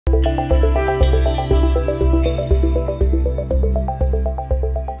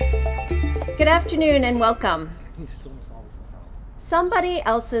Good afternoon and welcome. Somebody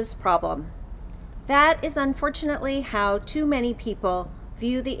else's problem. That is unfortunately how too many people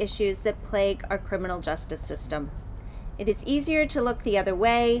view the issues that plague our criminal justice system. It is easier to look the other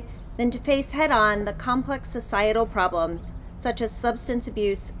way than to face head-on the complex societal problems such as substance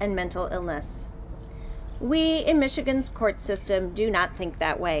abuse and mental illness. We in Michigan's court system do not think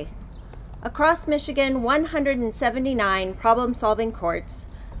that way. Across Michigan, 179 problem-solving courts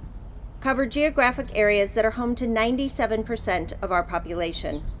cover geographic areas that are home to 97% of our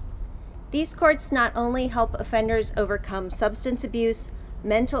population. These courts not only help offenders overcome substance abuse,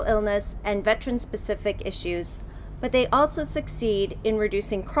 mental illness, and veteran-specific issues, but they also succeed in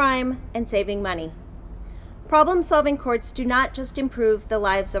reducing crime and saving money. Problem-solving courts do not just improve the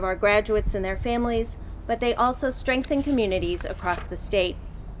lives of our graduates and their families, but they also strengthen communities across the state.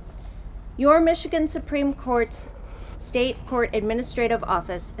 Your Michigan Supreme Court's State Court Administrative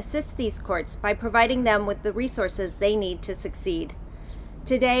Office assists these courts by providing them with the resources they need to succeed.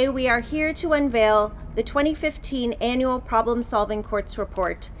 Today, we are here to unveil the 2015 Annual Problem-Solving Courts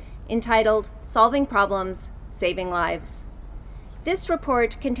Report entitled Solving Problems, Saving Lives. This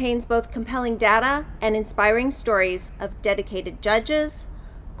report contains both compelling data and inspiring stories of dedicated judges,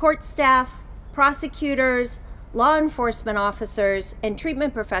 court staff, prosecutors, law enforcement officers, and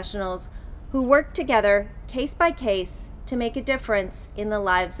treatment professionals who work together case by case to make a difference in the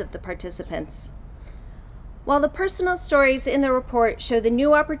lives of the participants. While the personal stories in the report show the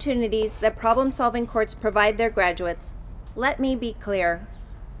new opportunities that problem-solving courts provide their graduates, let me be clear.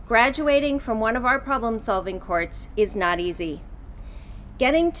 Graduating from one of our problem-solving courts is not easy.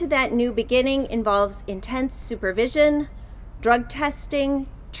 Getting to that new beginning involves intense supervision, drug testing,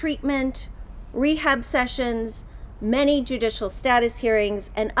 treatment, rehab sessions, many judicial status hearings,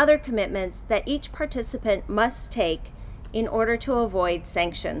 and other commitments that each participant must take in order to avoid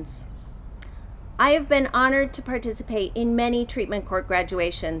sanctions. I have been honored to participate in many treatment court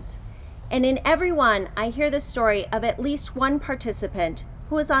graduations, and in every one I hear the story of at least one participant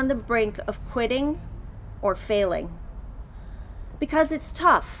who is on the brink of quitting or failing. Because it's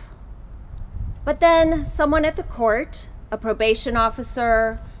tough. But then someone at the court, a probation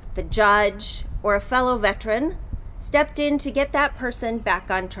officer, the judge, or a fellow veteran stepped in to get that person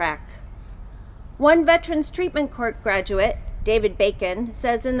back on track. One Veterans Treatment Court graduate, David Bacon,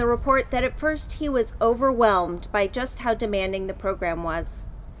 says in the report that at first he was overwhelmed by just how demanding the program was.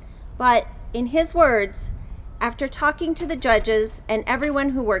 But in his words, after talking to the judges and everyone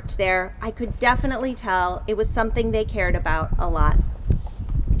who worked there, I could definitely tell it was something they cared about a lot.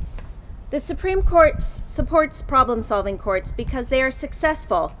 The Supreme Court supports problem-solving courts because they are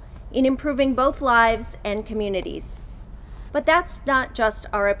successful in improving both lives and communities. But that's not just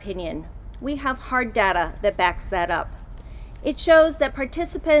our opinion. We have hard data that backs that up. It shows that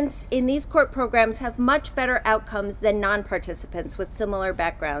participants in these court programs have much better outcomes than non-participants with similar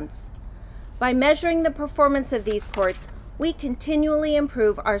backgrounds. By measuring the performance of these courts, we continually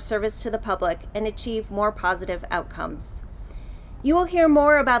improve our service to the public and achieve more positive outcomes. You will hear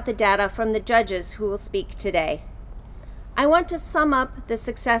more about the data from the judges who will speak today. I want to sum up the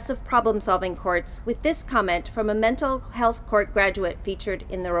success of problem-solving courts with this comment from a mental health court graduate featured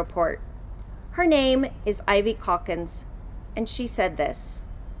in the report. Her name is Ivy Calkins, and she said this: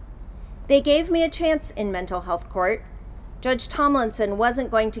 "They gave me a chance in mental health court. Judge Tomlinson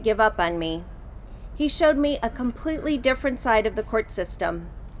wasn't going to give up on me. He showed me a completely different side of the court system.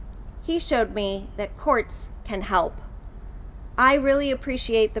 He showed me that courts can help. I really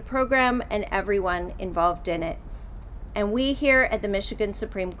appreciate the program and everyone involved in it. And we here at the Michigan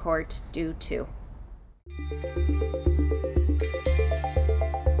Supreme Court do too."